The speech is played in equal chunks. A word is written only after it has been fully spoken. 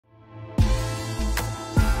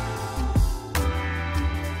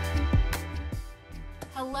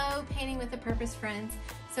Hello, Painting with a Purpose friends.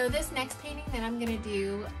 So this next painting that I'm gonna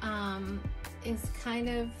do is kind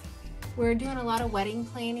of, we're doing a lot of wedding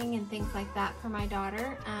planning and things like that for my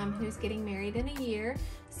daughter who's getting married in a year.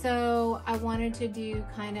 So I wanted to do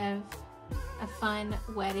kind of a fun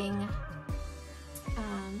wedding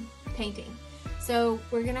painting. So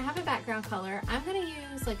we're gonna have a background color. I'm gonna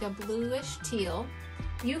use like a bluish teal.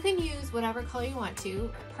 You can use whatever color you want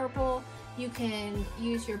to. Purple, you can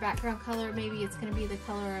use your background color. Maybe it's gonna be the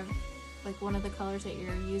color of like one of the colors that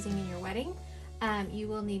you're using in your wedding. You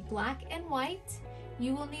will need black and white.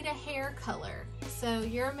 You will need a hair color. So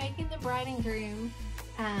you're making the bride and groom.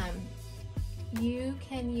 You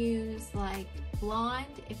can use like blonde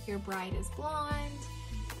if your bride is blonde,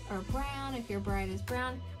 or brown if your bride is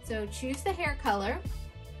brown. So choose the hair color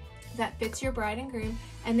that fits your bride and groom,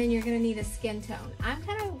 and then you're gonna need a skin tone. I'm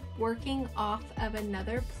kind of working off of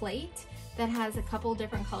another plate that has a couple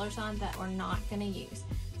different colors on that we're not gonna use.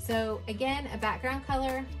 So again, a background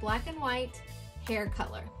color, black and white, hair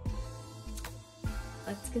color.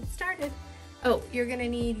 Let's get started. Oh, you're gonna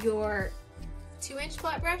need your 2-inch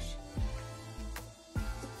flat brush,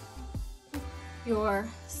 your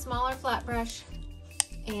smaller flat brush,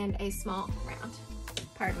 and a small round.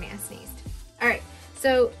 Pardon me, I sneezed. All right,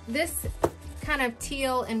 so this kind of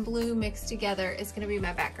teal and blue mixed together is gonna be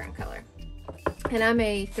my background color. And I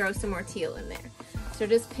may throw some more teal in there. So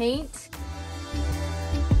just paint.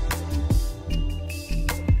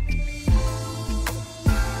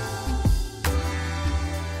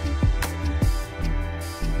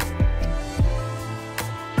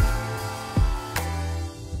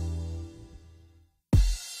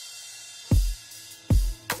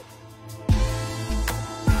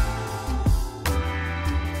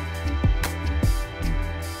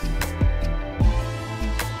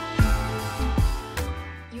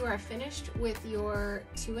 Finished with your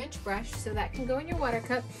 2-inch brush, so that can go in your water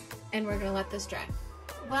cup, and we're gonna let this dry.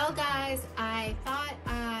 Well guys, I thought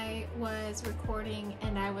I was recording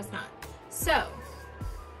and I was not. So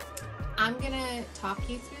I'm gonna talk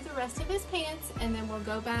you through the rest of his pants, and then we'll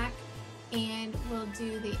go back and we'll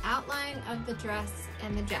do the outline of the dress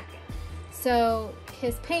and the jacket. So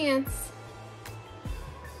his pants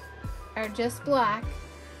are just black.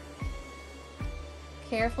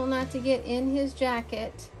 Careful not to get in his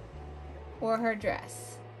jacket or her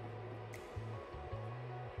dress.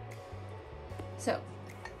 So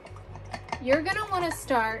you're gonna wanna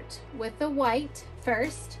start with the white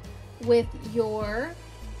first with your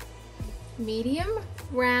medium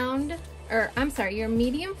round, or I'm sorry, your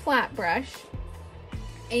medium flat brush.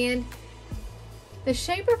 And the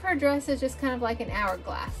shape of her dress is just kind of like an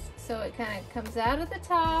hourglass. So it kind of comes out at the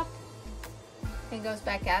top and goes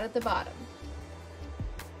back out at the bottom.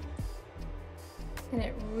 And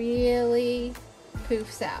it really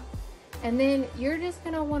poofs out. And then you're just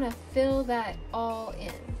gonna wanna fill that all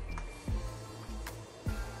in.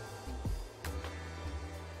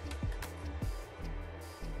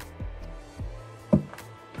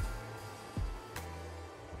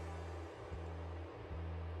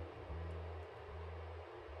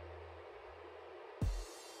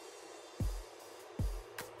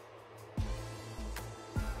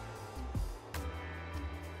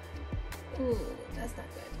 Ooh, that's not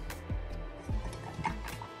good.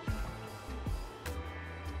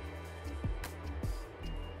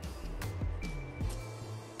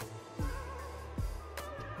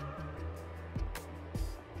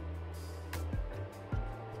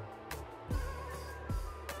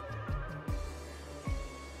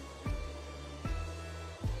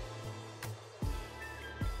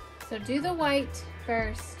 So do the white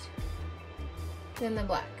first, then the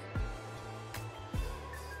black.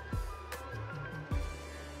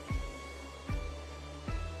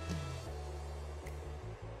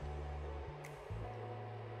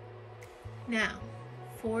 Now,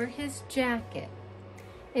 for his jacket,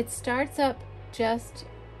 it starts up just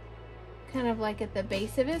kind of like at the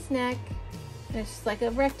base of his neck. It's just like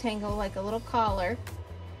a rectangle, like a little collar,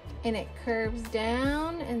 and it curves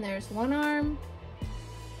down, and there's one arm.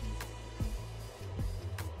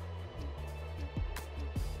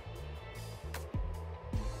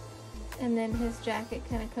 And then his jacket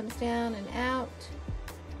kind of comes down and out,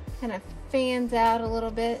 kind of fans out a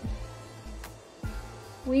little bit.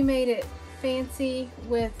 We made it fancy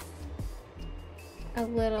with a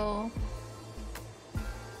little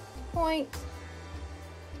point.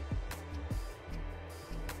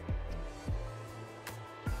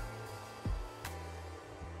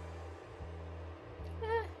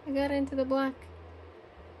 I got into the black.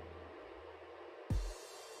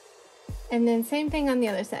 And then same thing on the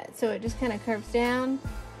other side. So it just kind of curves down.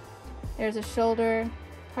 There's a shoulder,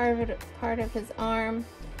 part of his arm,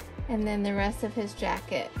 And then the rest of his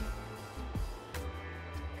jacket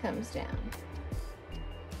comes down.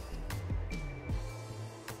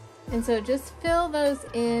 And so just fill those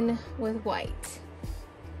in with white.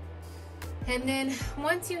 And then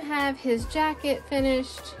once you have his jacket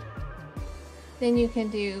finished, then you can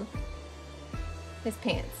do his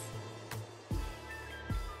pants.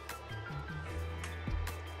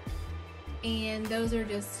 And those are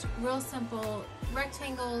just real simple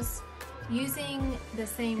rectangles using the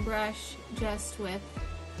same brush, just with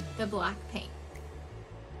the black paint.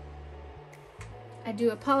 I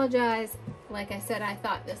do apologize. Like I said, I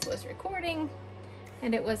thought this was recording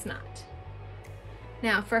and it was not.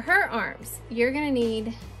 Now for her arms, you're gonna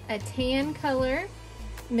need a tan color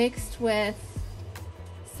mixed with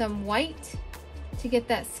some white to get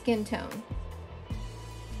that skin tone.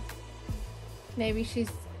 Maybe she's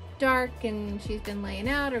dark and she's been laying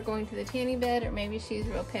out or going to the tanning bed, or maybe she's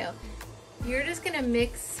real pale. You're just gonna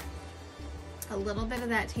mix a little bit of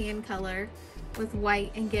that tan color with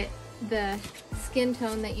white and get the skin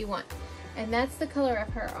tone that you want. And that's the color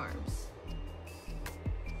of her arms.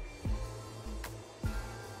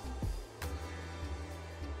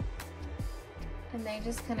 And they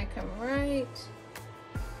just kind of come right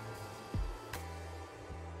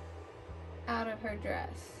out of her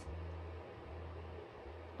dress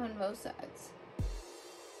on both sides.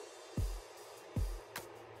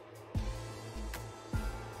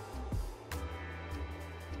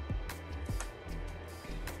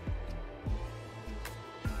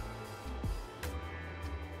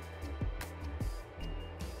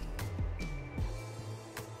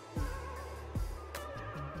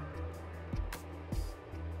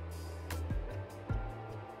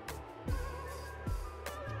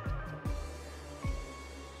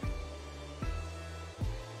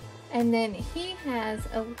 And then he has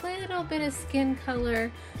a little bit of skin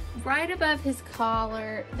color right above his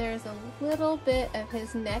collar. There's a little bit of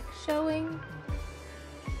his neck showing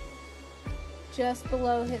just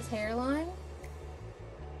below his hairline.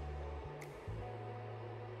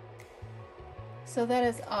 So that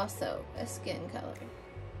is also a skin color.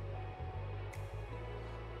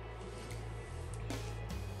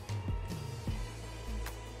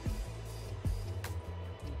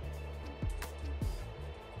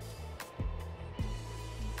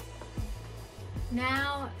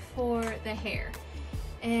 Now for the hair.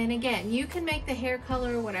 And again, you can make the hair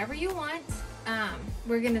color whatever you want.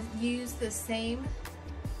 We're gonna use the same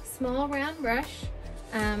small round brush.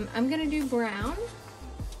 I'm gonna do brown,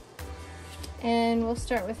 and we'll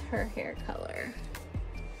start with her hair color.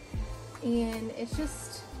 And it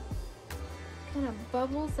just kind of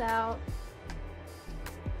bubbles out.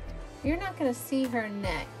 You're not gonna see her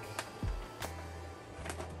neck.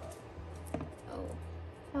 Oh,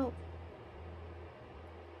 help.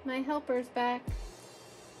 My helper's back.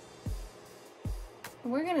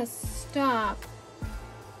 We're gonna stop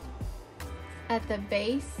at the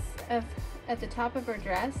base of, at the top of her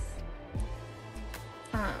dress.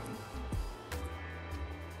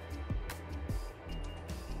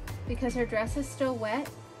 Because her dress is still wet,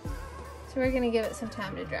 so we're gonna give it some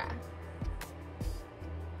time to dry.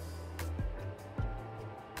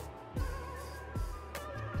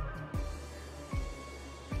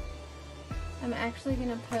 I'm actually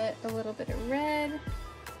gonna put a little bit of red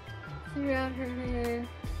throughout her hair.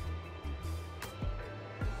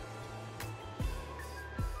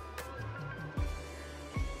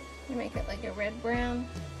 To make it like a red brown.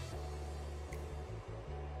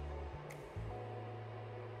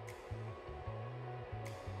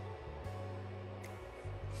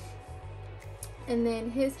 And then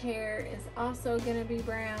his hair is also gonna be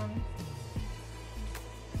brown.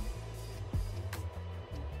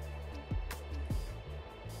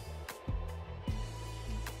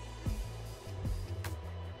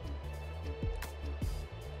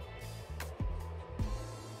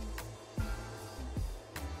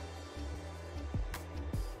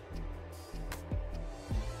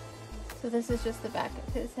 So this is just the back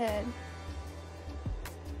of his head.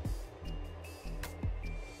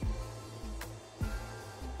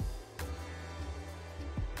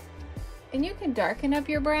 And you can darken up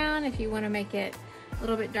your brown if you want to make it a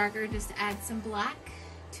little bit darker, just add some black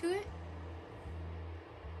to it.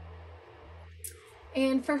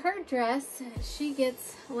 And for her dress, she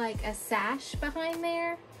gets like a sash behind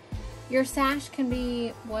there. Your sash can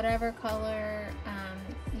be whatever color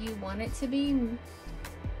you want it to be.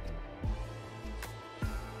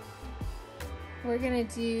 We're gonna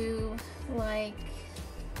do like,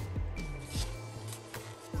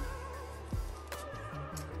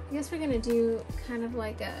 I guess we're gonna do kind of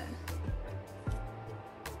like a,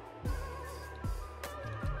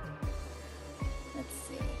 let's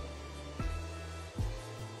see,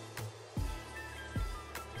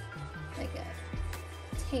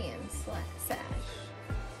 hand sash.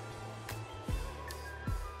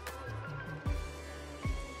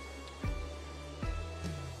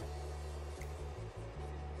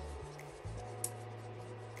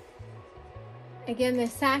 Again, the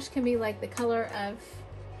sash can be like the color of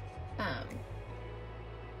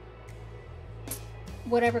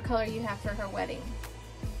whatever color you have for her wedding.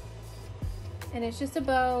 And it's just a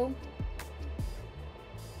bow.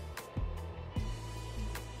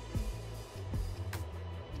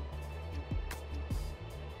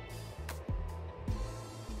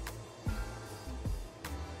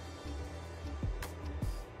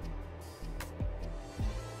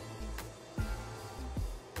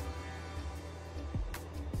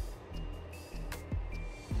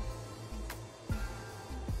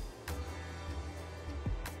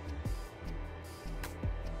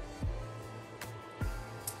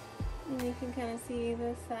 And you can kind of see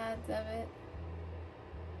the sides of it.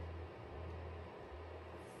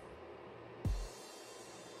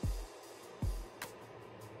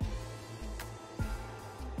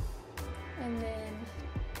 And then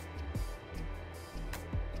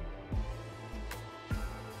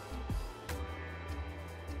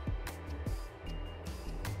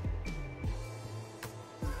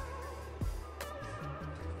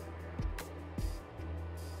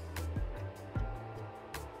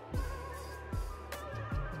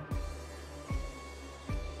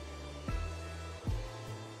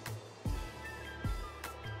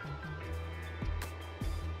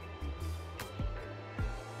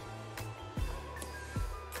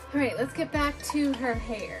all right, let's get back to her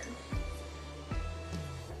hair.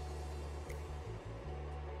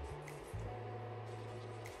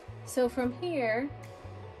 So from here,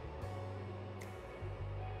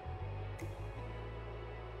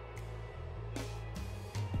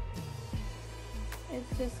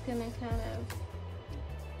 it's just gonna kind of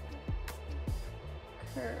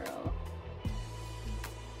curl.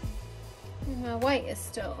 And my white is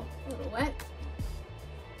still a little wet.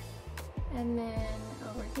 And then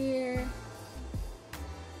over here,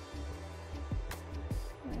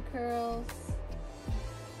 my curls.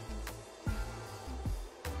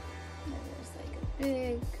 And there's like a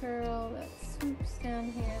big curl that swoops down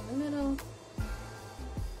here in the middle.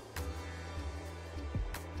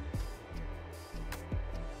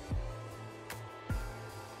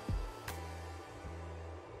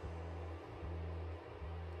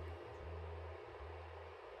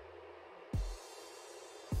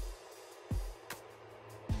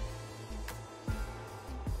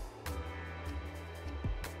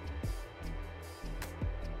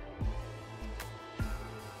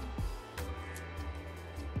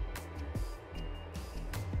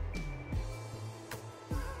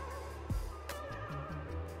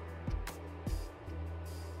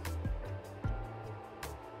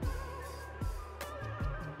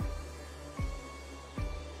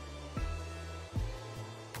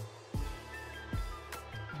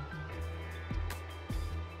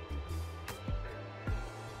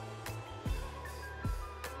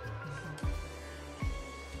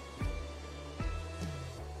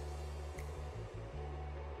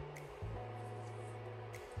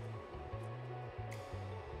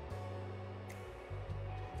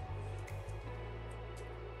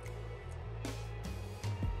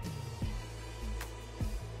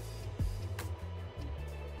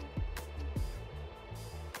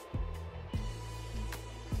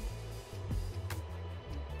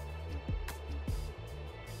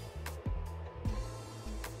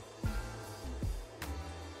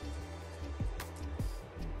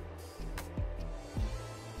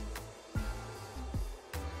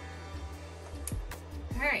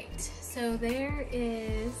 All right, so there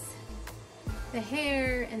is the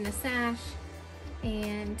hair and the sash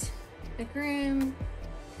and the groom.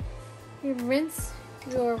 You rinse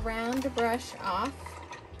your round brush off,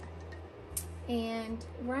 and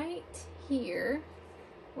right here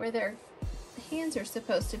where their hands are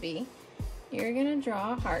supposed to be, you're gonna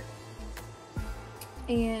draw a heart.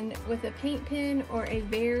 And with a paint pen or a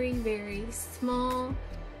very, very small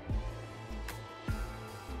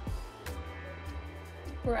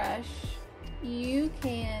brush, you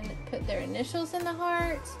can put their initials in the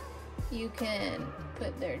heart, you can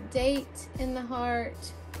put their date in the heart.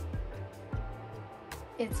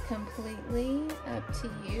 It's completely up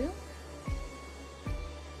to you.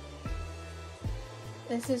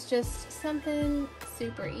 This is just something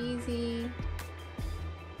super easy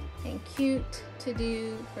and cute to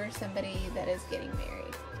do for somebody that is getting married.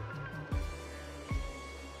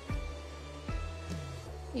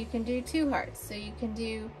 You can do two hearts, so you can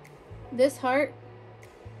do this heart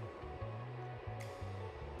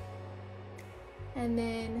and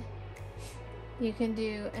then You can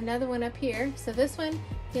do another one up here. So this one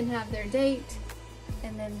can have their date,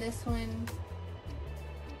 and then this one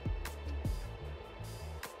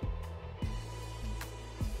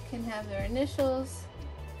can have their initials.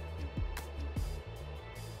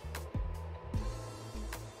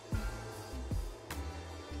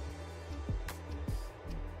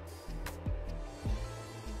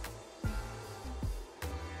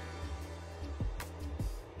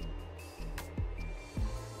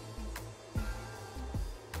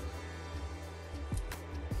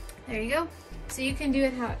 There you go. So you can do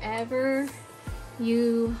it however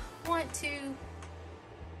you want to.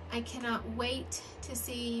 I cannot wait to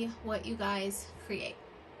see what you guys create.